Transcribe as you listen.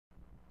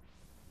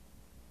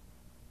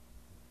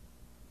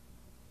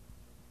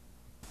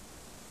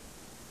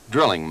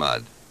Drilling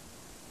mud.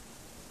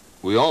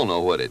 We all know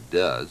what it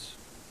does.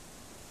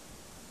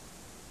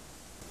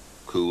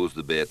 Cools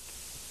the bit,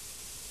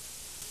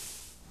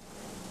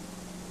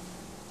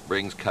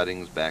 brings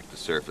cuttings back to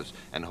surface,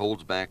 and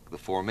holds back the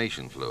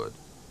formation fluid.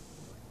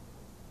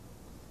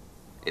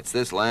 It's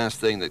this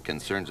last thing that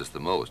concerns us the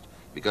most,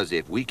 because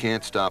if we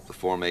can't stop the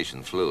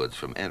formation fluids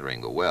from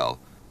entering the well,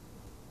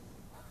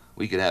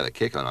 we could have a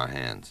kick on our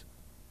hands,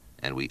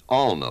 and we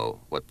all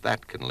know what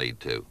that can lead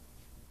to.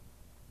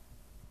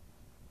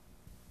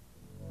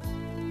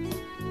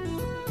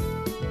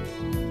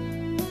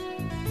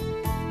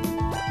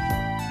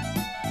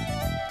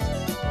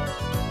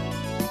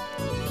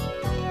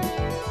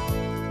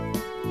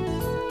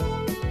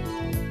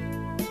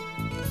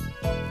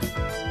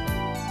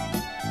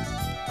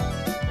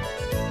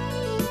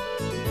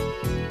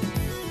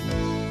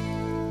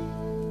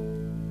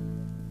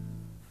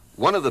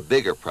 One of the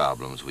bigger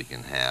problems we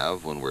can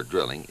have when we're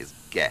drilling is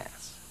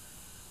gas.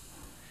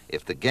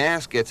 If the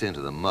gas gets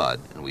into the mud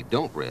and we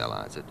don't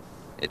realize it,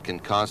 it can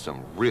cause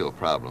some real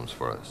problems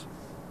for us.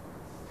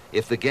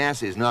 If the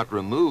gas is not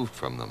removed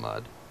from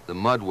the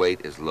mud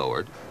weight is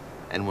lowered,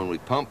 and when we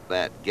pump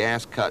that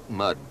gas-cut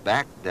mud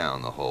back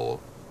down the hole,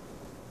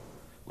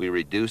 we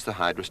reduce the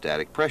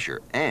hydrostatic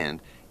pressure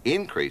and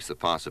increase the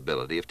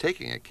possibility of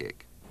taking a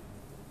kick.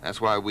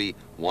 That's why we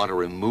want to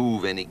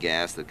remove any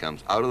gas that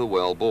comes out of the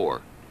well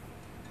bore.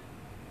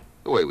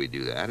 The way we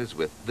do that is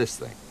with this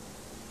thing.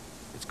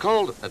 It's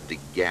called a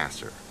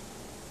degasser.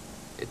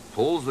 It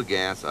pulls the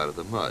gas out of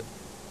the mud.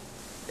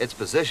 It's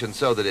positioned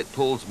so that it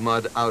pulls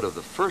mud out of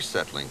the first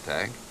settling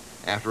tank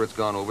after it's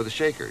gone over the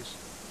shakers.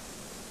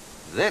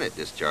 Then it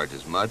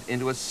discharges mud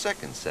into a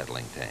second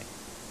settling tank.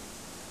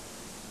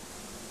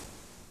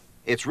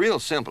 It's real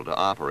simple to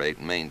operate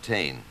and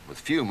maintain with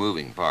few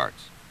moving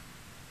parts.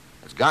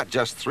 It's got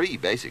just 3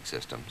 basic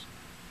systems.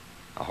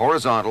 A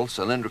horizontal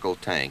cylindrical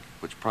tank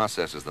which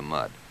processes the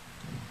mud.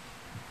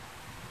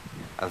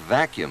 A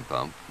vacuum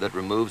pump that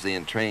removes the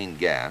entrained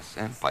gas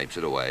and pipes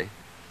it away.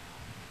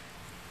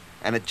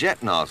 And a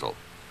jet nozzle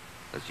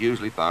that's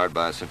usually powered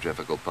by a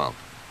centrifugal pump.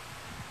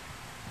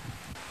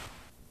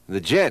 The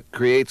jet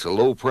creates a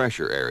low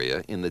pressure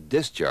area in the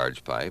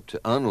discharge pipe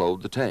to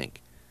unload the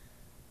tank.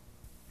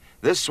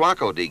 This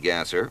Swaco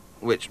Degasser,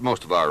 which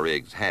most of our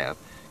rigs have,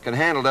 can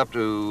handle up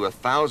to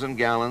 1,000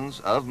 gallons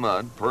of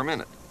mud per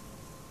minute.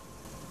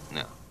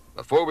 Now,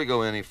 before we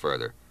go any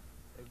further,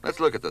 let's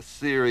look at the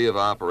theory of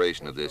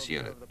operation of this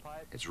unit.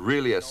 It's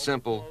really a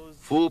simple,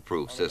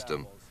 foolproof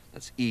system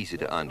that's easy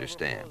to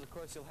understand.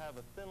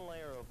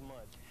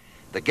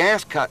 The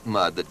gas-cut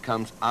mud that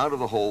comes out of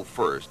the hole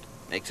first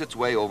makes its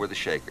way over the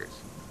shakers.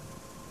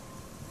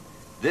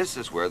 This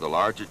is where the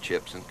larger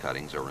chips and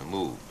cuttings are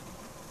removed.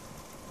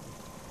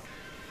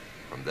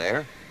 From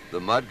there, the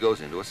mud goes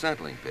into a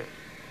settling pit.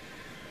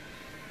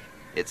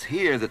 It's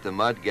here that the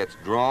mud gets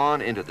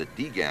drawn into the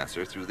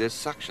degasser through this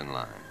suction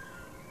line.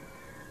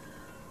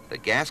 The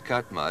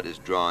gas-cut mud is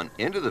drawn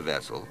into the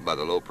vessel by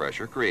the low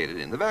pressure created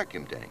in the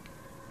vacuum tank.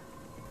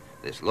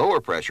 This lower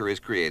pressure is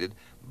created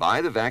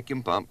by the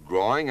vacuum pump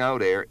drawing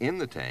out air in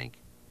the tank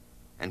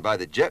and by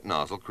the jet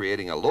nozzle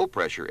creating a low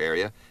pressure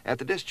area at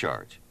the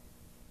discharge.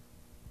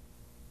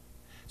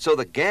 So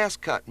the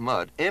gas-cut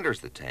mud enters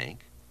the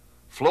tank,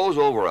 flows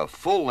over a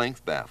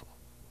full-length baffle.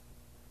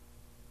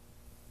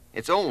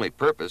 Its only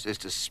purpose is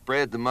to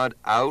spread the mud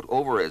out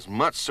over as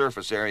much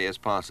surface area as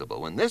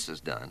possible. When this is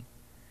done,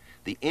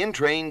 the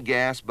entrained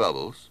gas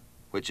bubbles,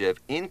 which have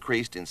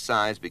increased in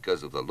size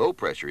because of the low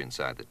pressure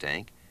inside the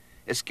tank,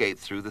 escape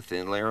through the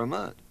thin layer of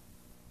mud.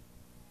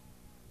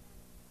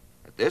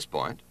 At this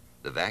point,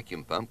 the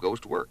vacuum pump goes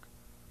to work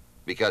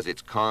because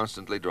it's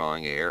constantly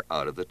drawing air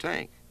out of the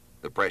tank.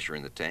 The pressure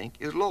in the tank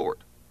is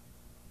lowered.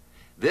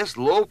 This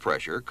low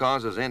pressure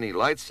causes any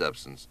light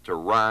substance to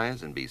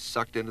rise and be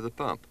sucked into the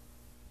pump.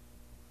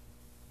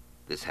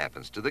 This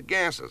happens to the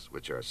gases,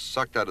 which are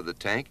sucked out of the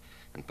tank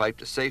and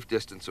piped a safe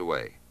distance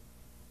away.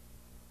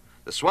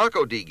 The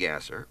Swaco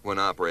Degasser, when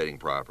operating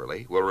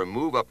properly, will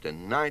remove up to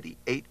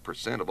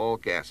 98% of all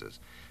gases,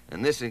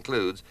 and this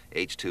includes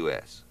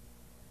H2S.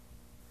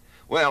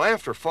 Well,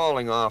 after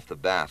falling off the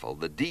baffle,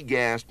 the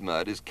degassed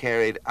mud is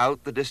carried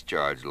out the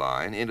discharge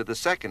line into the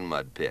second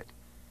mud pit.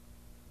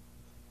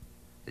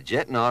 The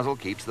jet nozzle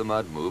keeps the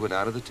mud moving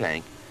out of the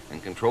tank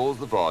and controls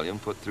the volume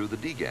put through the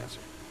degasser.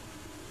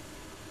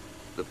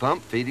 The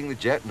pump feeding the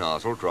jet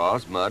nozzle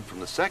draws mud from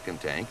the second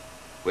tank,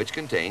 which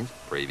contains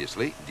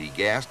previously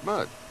degassed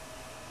mud.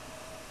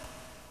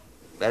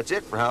 That's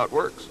it for how it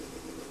works.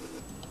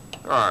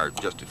 There are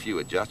just a few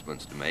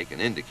adjustments to make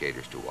and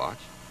indicators to watch.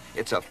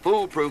 It's a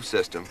foolproof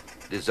system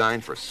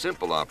designed for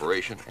simple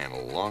operation and a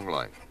long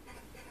life.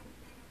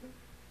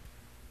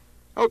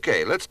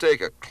 Okay, let's take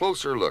a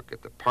closer look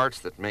at the parts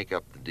that make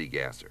up the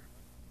degasser.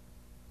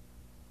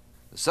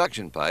 The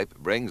suction pipe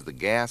brings the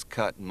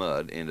gas-cut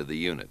mud into the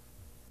unit.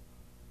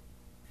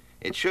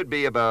 It should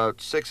be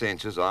about 6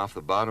 inches off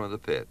the bottom of the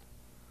pit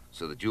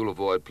so that you'll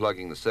avoid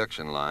plugging the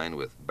suction line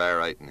with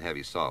barite and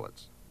heavy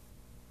solids.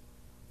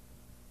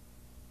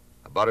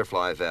 A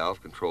butterfly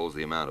valve controls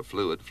the amount of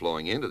fluid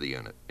flowing into the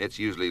unit. It's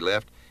usually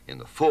left in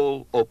the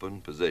full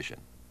open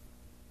position.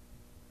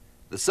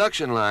 The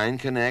suction line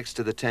connects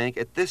to the tank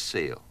at this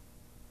seal.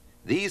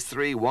 These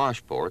 3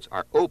 wash ports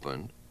are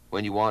opened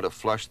when you want to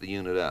flush the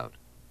unit out.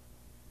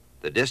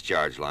 The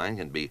discharge line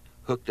can be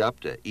hooked up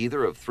to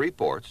either of 3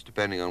 ports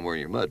depending on where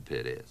your mud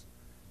pit is.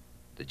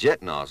 The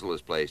jet nozzle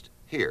is placed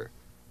here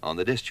on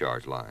the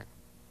discharge line.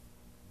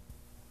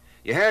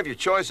 You have your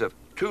choice of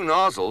 2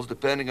 nozzles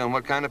depending on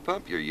what kind of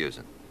pump you're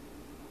using.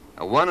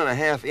 A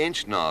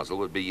 1.5-inch nozzle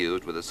would be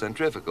used with a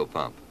centrifugal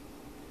pump.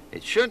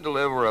 It should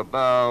deliver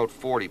about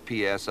 40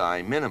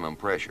 psi minimum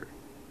pressure.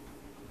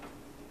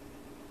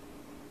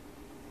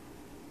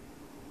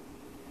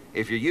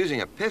 If you're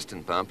using a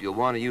piston pump, you'll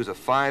want to use a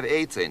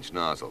 5/8-inch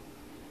nozzle,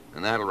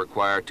 and that'll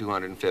require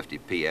 250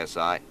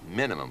 psi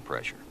minimum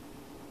pressure.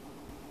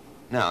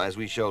 Now, as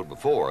we showed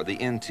before,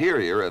 the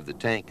interior of the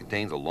tank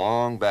contains a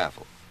long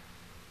baffle.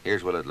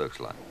 Here's what it looks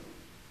like.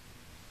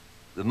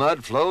 The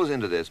mud flows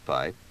into this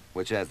pipe,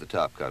 which has the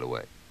top cut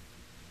away.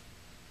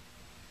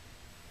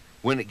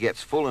 When it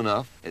gets full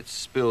enough, it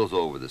spills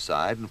over the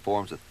side and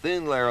forms a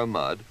thin layer of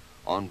mud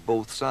on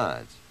both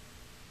sides.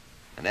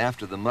 And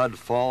after the mud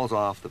falls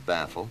off the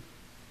baffle,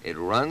 it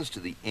runs to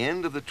the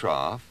end of the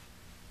trough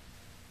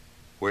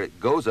where it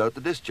goes out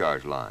the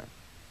discharge line.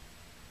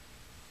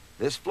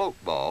 This float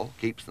ball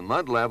keeps the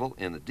mud level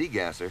in the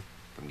degasser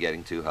from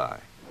getting too high.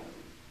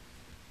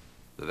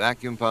 The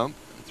vacuum pump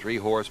and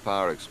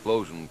 3-horsepower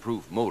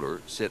explosion-proof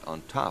motor sit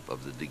on top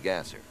of the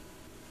degasser.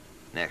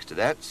 Next to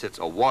that sits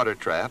a water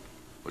trap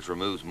which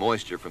removes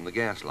moisture from the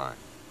gas line.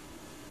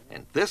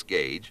 And this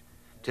gauge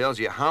tells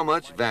you how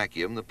much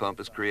vacuum the pump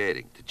is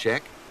creating. To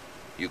check,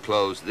 you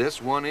close this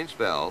 1-inch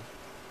valve,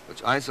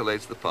 which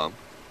isolates the pump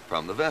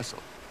from the vessel.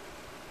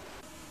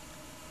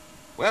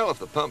 Well, if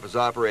the pump is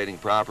operating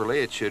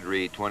properly, it should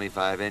read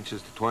 25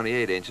 inches to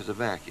 28 inches of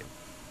vacuum.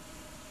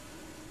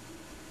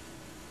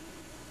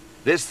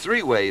 This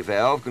 3-way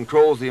valve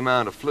controls the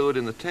amount of fluid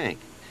in the tank.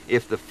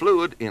 If the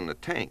fluid in the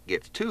tank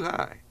gets too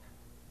high,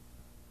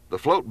 the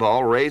float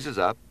ball raises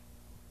up,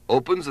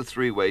 opens the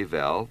 3-way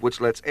valve,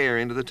 which lets air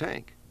into the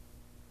tank.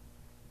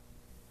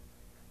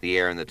 The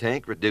air in the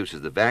tank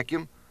reduces the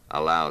vacuum,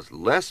 allows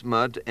less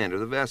mud to enter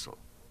the vessel.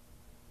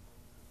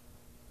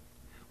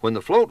 When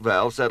the float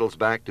valve settles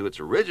back to its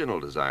original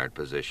desired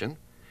position,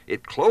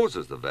 it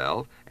closes the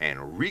valve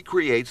and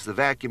recreates the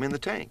vacuum in the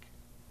tank.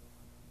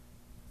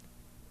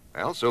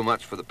 Well, so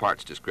much for the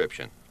parts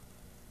description.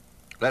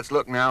 Let's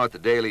look now at the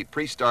daily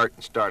pre-start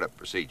and startup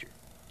procedure.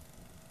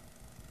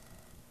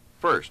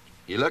 First,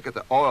 you look at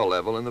the oil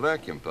level in the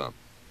vacuum pump.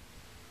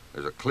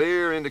 There's a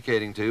clear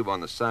indicating tube on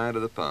the side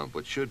of the pump,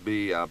 which should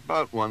be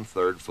about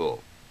 1/3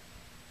 full.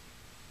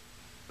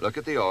 Look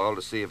at the oil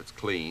to see if it's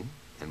clean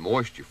and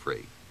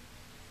moisture-free.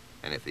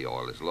 And if the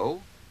oil is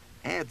low,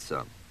 add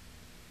some.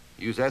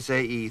 Use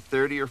SAE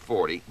 30 or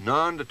 40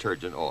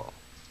 non-detergent oil.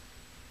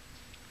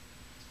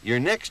 Your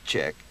next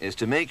check is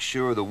to make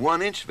sure the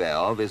 1-inch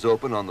valve is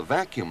open on the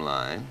vacuum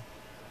line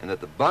and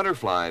that the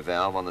butterfly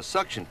valve on the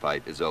suction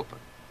pipe is open.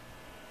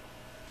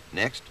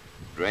 Next,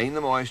 drain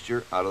the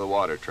moisture out of the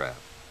water trap.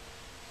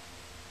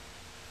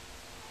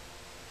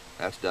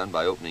 That's done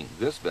by opening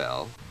this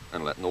valve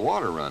and letting the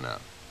water run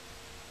out.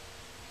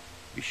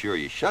 Be sure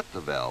you shut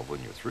the valve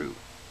when you're through.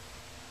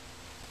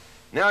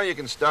 Now you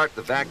can start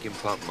the vacuum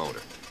pump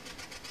motor.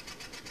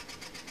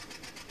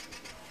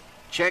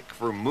 Check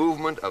for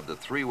movement of the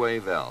 3-way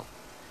valve.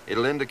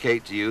 It'll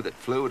indicate to you that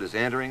fluid is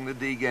entering the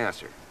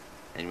degasser.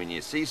 And when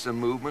you see some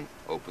movement,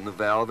 open the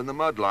valve in the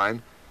mud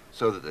line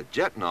so that the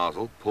jet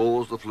nozzle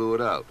pulls the fluid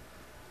out.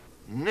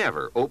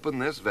 Never open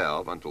this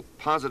valve until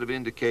positive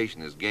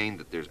indication is gained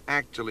that there's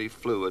actually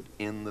fluid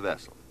in the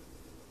vessel.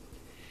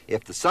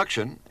 If the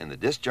suction and the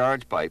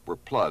discharge pipe were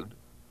plugged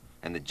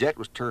and the jet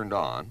was turned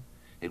on,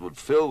 it would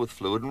fill with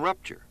fluid and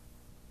rupture.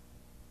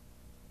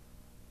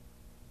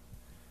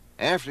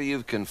 After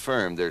you've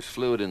confirmed there's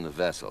fluid in the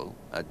vessel,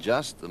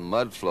 adjust the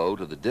mud flow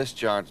to the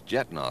discharge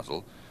jet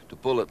nozzle to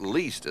pull at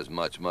least as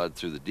much mud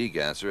through the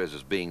degasser as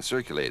is being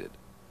circulated.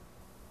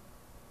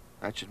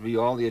 That should be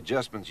all the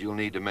adjustments you'll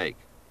need to make.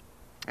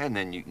 And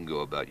then you can go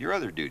about your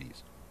other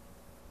duties.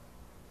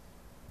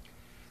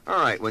 All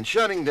right, when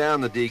shutting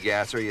down the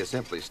degasser, you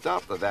simply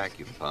stop the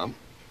vacuum pump,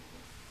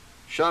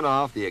 shut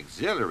off the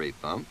auxiliary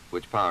pump,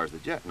 which powers the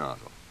jet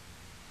nozzle.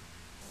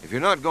 If you're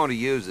not going to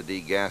use the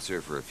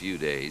degasser for a few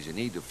days, you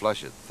need to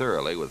flush it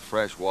thoroughly with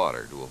fresh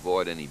water to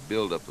avoid any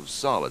buildup of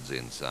solids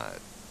inside.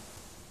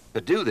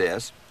 To do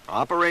this,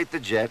 operate the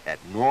jet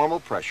at normal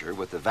pressure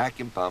with the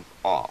vacuum pump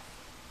off.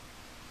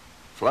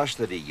 Flush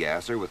the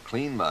degasser with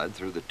clean mud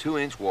through the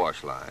 2-inch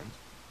wash lines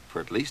for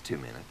at least 2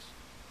 minutes.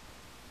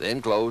 Then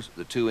close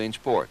the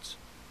 2-inch ports.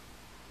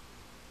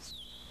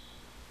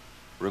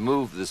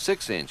 Remove the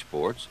 6-inch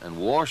ports and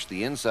wash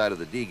the inside of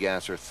the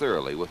degasser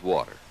thoroughly with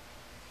water.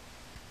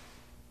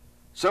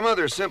 Some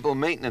other simple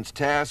maintenance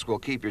tasks will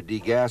keep your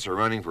degasser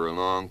running for a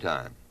long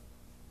time.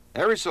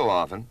 Every so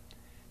often,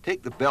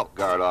 take the belt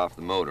guard off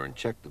the motor and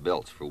check the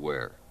belts for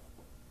wear.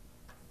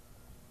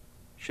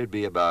 should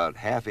be about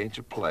 ½ inch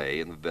of play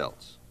in the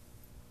belts.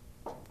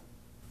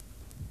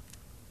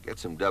 Get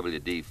some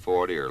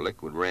WD-40 or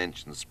liquid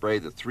wrench and spray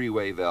the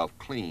three-way valve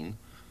clean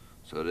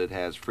so that it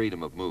has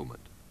freedom of movement.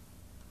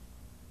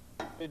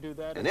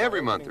 And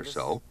every month or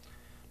so,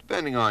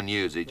 depending on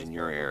usage in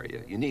your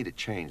area, you need to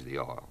change the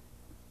oil.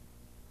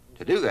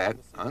 To do that,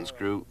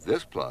 unscrew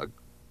this plug,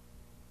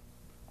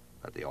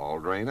 let the oil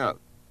drain out.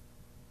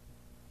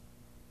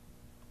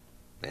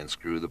 Then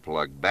screw the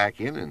plug back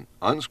in and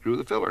unscrew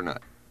the filler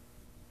nut.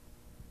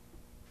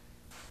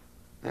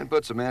 Then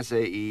put some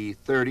SAE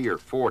 30 or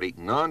 40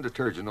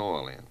 non-detergent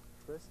oil in.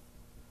 Chris,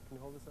 can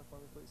you hold this up for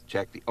me, please?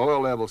 Check the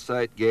oil level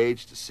sight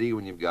gauge to see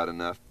when you've got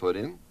enough put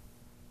in.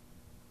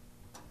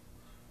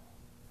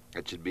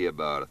 It should be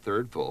about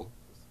 1/3 full.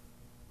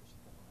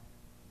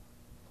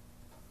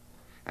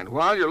 And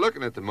while you're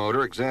looking at the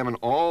motor, examine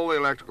all the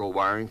electrical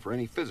wiring for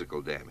any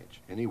physical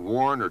damage. Any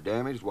worn or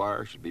damaged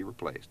wire should be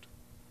replaced.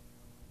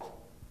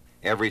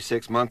 Every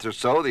 6 months or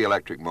so, the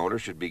electric motor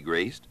should be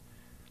greased.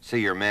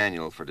 See your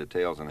manual for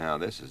details on how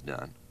this is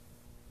done.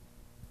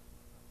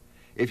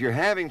 If you're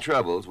having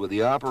troubles with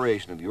the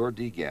operation of your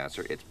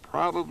degasser, it's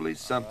probably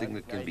something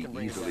that can be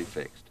easily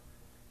fixed.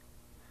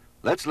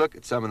 Let's look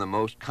at some of the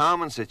most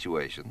common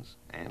situations,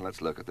 and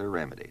let's look at their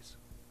remedies.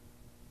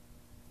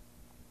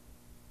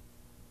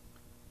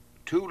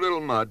 Too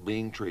little mud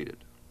being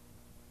treated.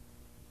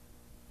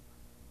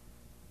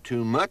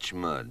 Too much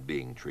mud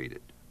being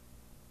treated.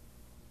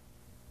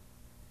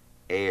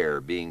 Air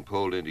being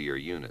pulled into your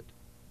unit.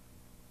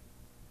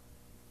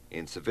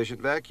 Insufficient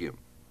vacuum.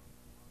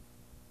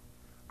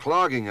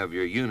 Clogging of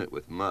your unit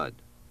with mud.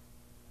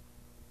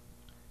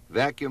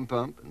 Vacuum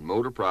pump and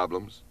motor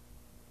problems.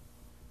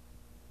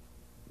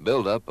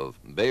 Buildup of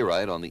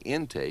bayrite on the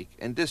intake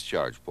and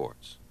discharge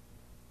ports.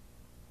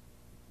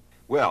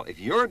 Well, if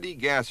your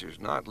degasser's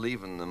not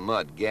leaving the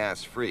mud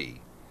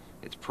gas-free,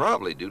 it's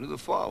probably due to the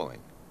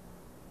following.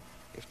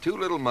 If too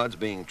little mud's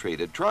being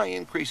treated, try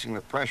increasing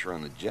the pressure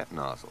on the jet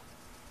nozzle.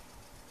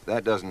 If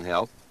that doesn't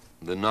help,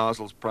 the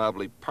nozzle's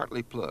probably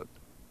partly plugged.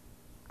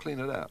 Clean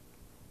it out.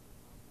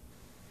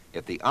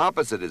 If the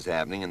opposite is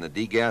happening and the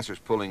degasser's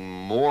pulling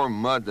more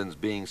mud than's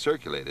being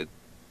circulated,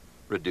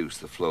 reduce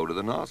the flow to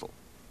the nozzle.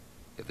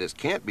 If this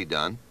can't be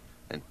done,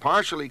 then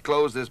partially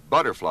close this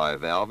butterfly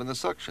valve in the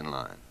suction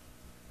line.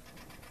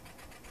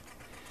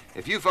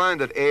 If you find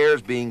that air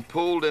is being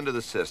pulled into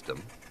the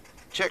system,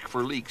 check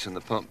for leaks in the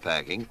pump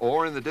packing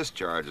or in the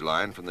discharge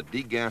line from the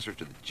degasser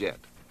to the jet.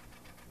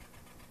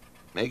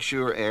 Make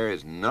sure air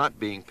is not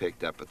being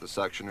picked up at the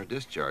suction or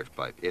discharge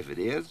pipe. If it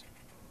is,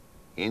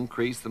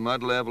 increase the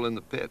mud level in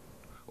the pit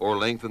or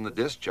lengthen the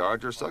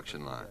discharge or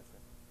suction line.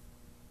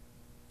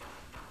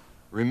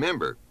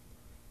 Remember,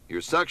 your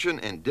suction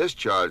and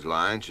discharge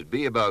line should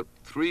be about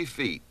 3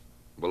 feet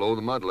below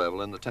the mud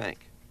level in the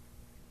tank.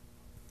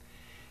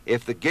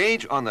 If the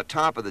gauge on the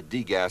top of the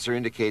degasser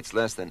indicates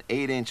less than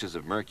 8 inches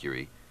of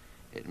mercury,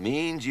 it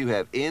means you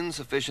have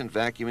insufficient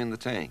vacuum in the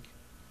tank.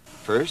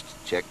 First,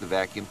 check the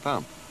vacuum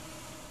pump.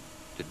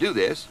 To do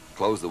this,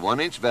 close the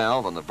 1-inch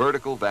valve on the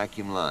vertical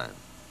vacuum line.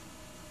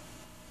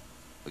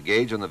 The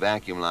gauge on the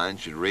vacuum line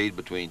should read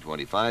between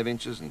 25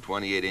 inches and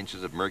 28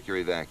 inches of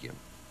mercury vacuum.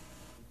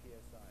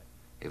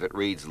 If it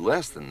reads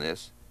less than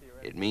this,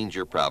 it means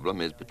your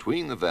problem is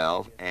between the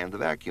valve and the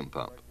vacuum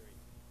pump.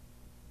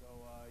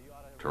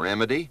 To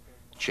remedy,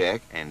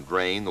 check and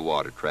drain the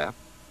water trap,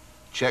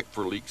 check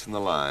for leaks in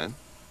the line,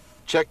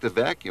 check the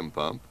vacuum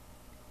pump,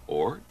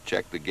 or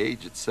check the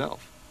gauge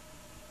itself.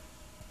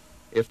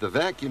 If the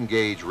vacuum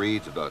gauge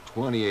reads about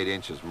 28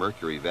 inches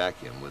mercury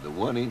vacuum with the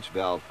 1-inch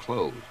valve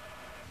closed,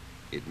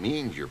 it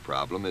means your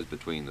problem is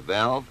between the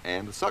valve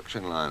and the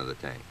suction line of the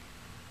tank.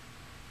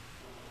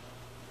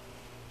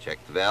 Check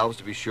the valves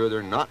to be sure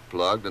they're not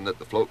plugged and that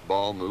the float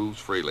ball moves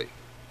freely.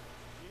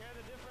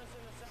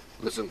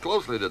 Listen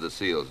closely to the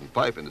seals and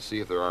piping to see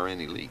if there are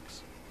any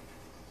leaks.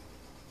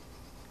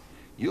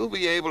 You'll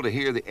be able to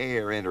hear the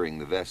air entering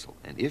the vessel,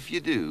 and if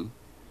you do,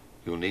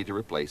 you'll need to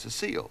replace a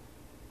seal,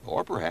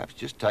 or perhaps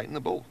just tighten the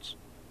bolts.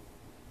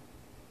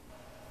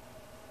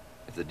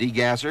 If the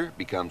degasser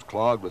becomes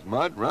clogged with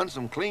mud, run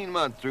some clean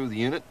mud through the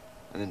unit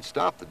and then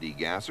stop the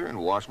degasser and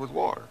wash with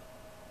water.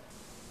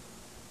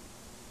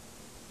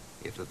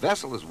 If the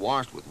vessel is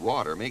washed with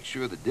water, make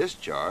sure the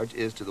discharge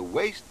is to the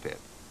waste pit,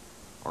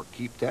 or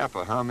keep tap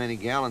of how many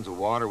gallons of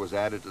water was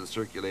added to the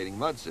circulating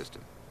mud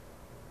system.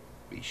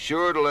 Be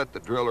sure to let the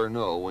driller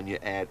know when you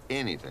add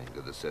anything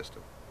to the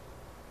system.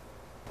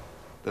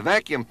 The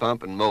vacuum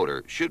pump and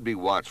motor should be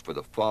watched for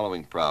the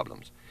following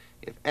problems.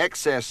 If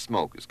excess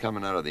smoke is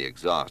coming out of the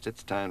exhaust,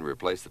 it's time to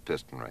replace the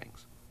piston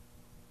rings.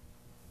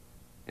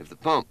 If the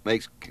pump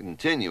makes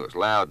continuous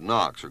loud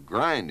knocks or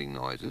grinding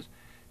noises,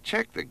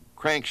 check the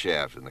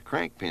crankshaft and the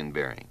crank pin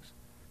bearings,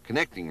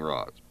 connecting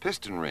rods,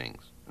 piston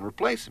rings, and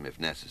replace them if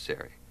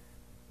necessary.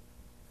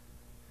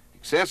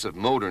 Excessive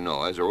motor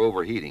noise or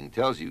overheating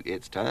tells you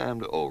it's time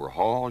to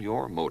overhaul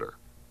your motor.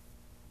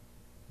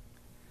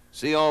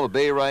 See all the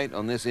bayrite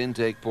on this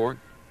intake port?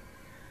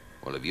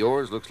 Well, if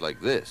yours looks like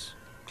this,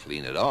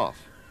 clean it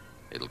off.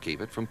 It'll keep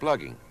it from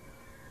plugging.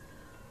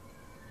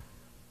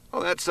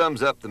 Well, that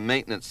sums up the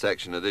maintenance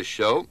section of this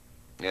show.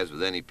 As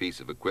with any piece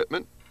of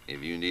equipment,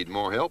 if you need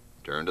more help,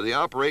 turn to the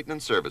operating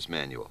and service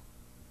manual.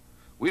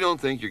 We don't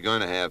think you're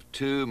going to have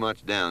too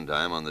much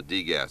downtime on the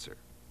Degasser.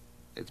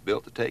 It's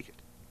built to take it.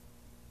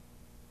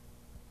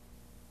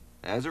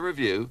 As a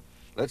review,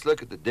 let's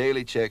look at the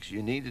daily checks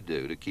you need to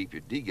do to keep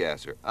your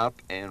Degasser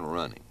up and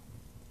running.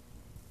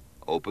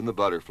 Open the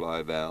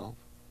butterfly valve.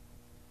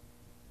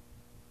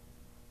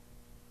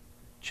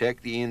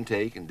 Check the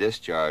intake and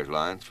discharge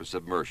lines for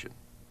submersion.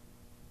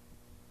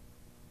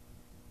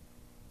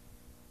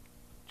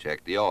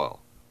 Check the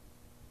oil.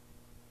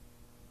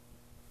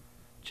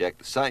 Check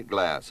the sight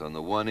glass on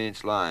the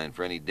 1-inch line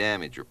for any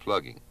damage or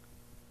plugging.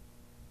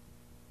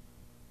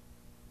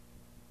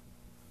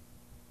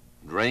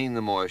 Drain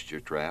the moisture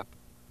trap.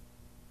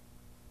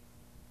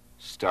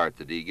 Start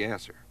the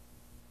Degasser.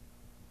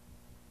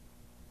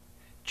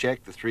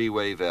 Check the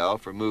 3-way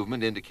valve for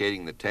movement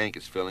indicating the tank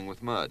is filling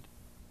with mud.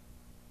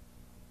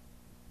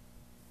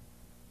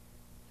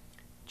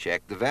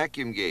 Check the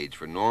vacuum gauge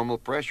for normal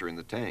pressure in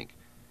the tank.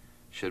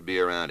 Should be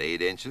around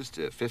 8 inches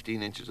to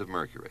 15 inches of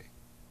mercury.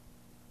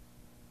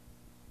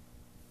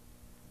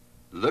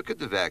 Look at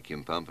the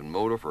vacuum pump and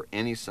motor for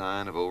any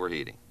sign of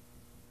overheating.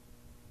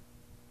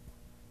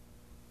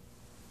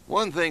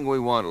 One thing we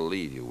want to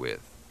leave you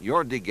with,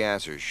 your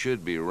Degasser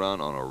should be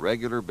run on a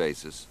regular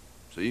basis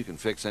so you can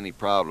fix any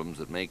problems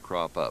that may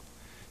crop up.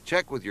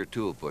 Check with your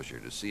tool pusher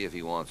to see if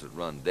he wants it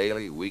run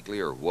daily, weekly,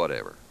 or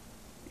whatever.